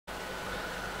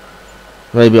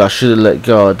Maybe I should have let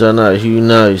go. I don't know. Who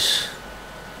knows?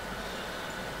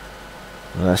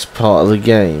 That's part of the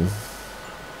game.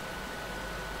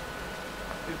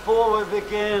 Before we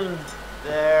begin,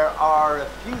 there are a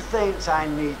few things I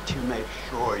need to make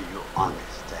sure you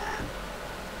understand.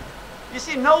 You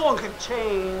see, no one can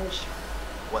change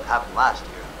what happened last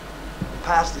year. The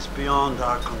past is beyond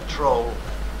our control.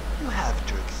 You have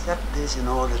to accept this in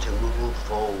order to move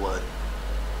forward.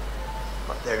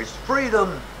 But there is freedom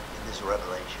in this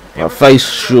revelation. My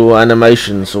facial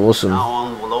animation's awesome. Now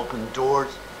on will open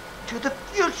doors to the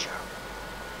future.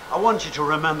 I want you to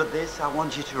remember this. I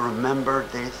want you to remember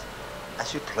this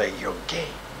as you play your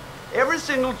game. Every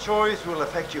single choice will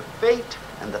affect your fate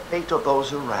and the fate of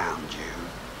those around you.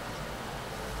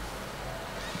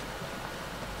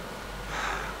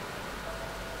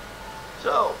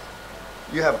 So,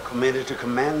 you have committed to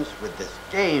commence with this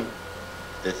game.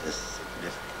 This is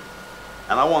significant.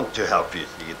 And I want to help you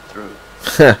see it through.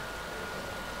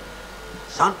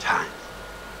 Sometimes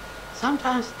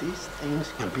these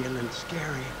things can be a little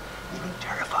scary, even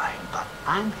terrifying, but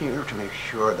I'm here to make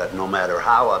sure that no matter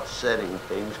how upsetting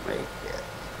things may get,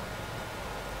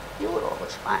 you will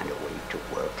always find a way to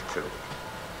work through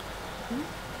it.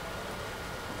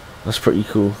 That's pretty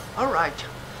cool. All right.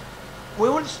 We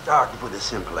will start with a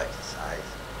simple exercise.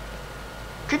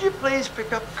 Could you please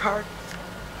pick up a card?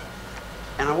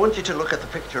 And I want you to look at the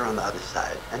picture on the other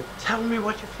side and tell me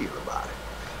what you feel about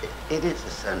it. It is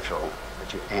essential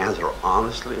that you answer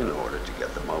honestly in order to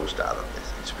get the most out of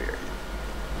this experience.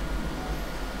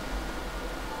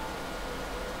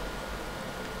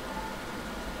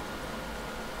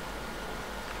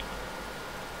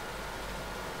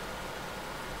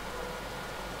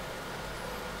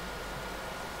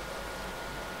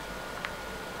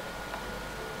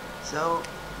 So,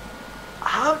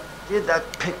 how did that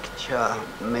picture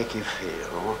make you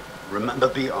feel? Remember,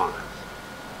 be honest.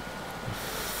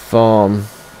 Farm.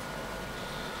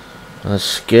 A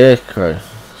scarecrow.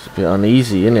 It's a bit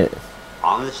uneasy, isn't it?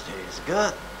 Honesty is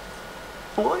good.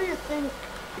 What do you think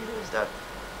it is that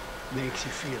makes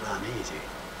you feel uneasy?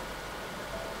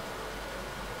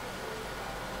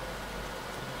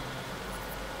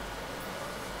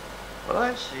 Well,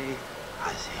 I see.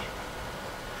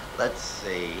 Let's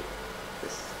say the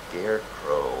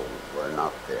scarecrow were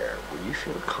not there. Would you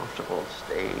feel comfortable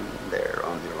staying there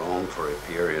on your own for a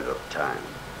period of time?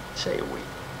 Say a week,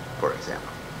 for example.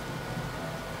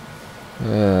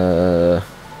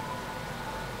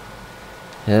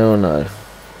 Hell no.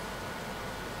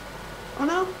 Oh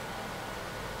no?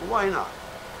 Why not?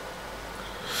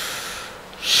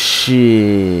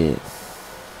 Shit.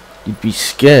 You'd be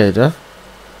scared, huh?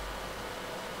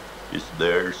 Is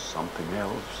there something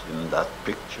else in that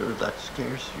picture that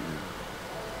scares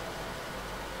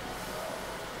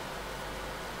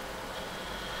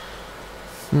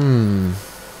you?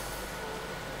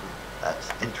 That's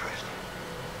interesting.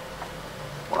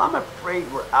 Well, I'm afraid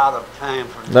we're out of time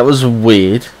for now. That was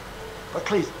weird. But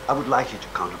please, I would like you to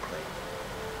contemplate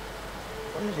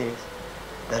what it is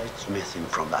that it's missing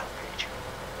from that picture.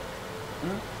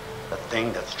 The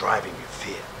thing that's driving your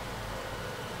fear.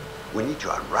 We need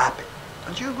to unwrap it.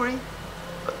 Don't you agree?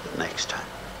 But the next time.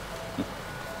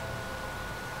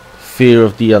 Fear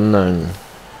of the unknown.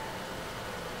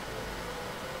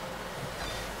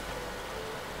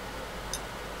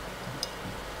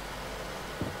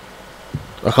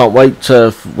 I can't wait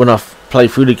to, when I play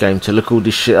through the game, to look all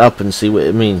this shit up and see what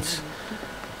it means.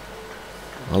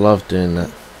 I love doing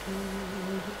that.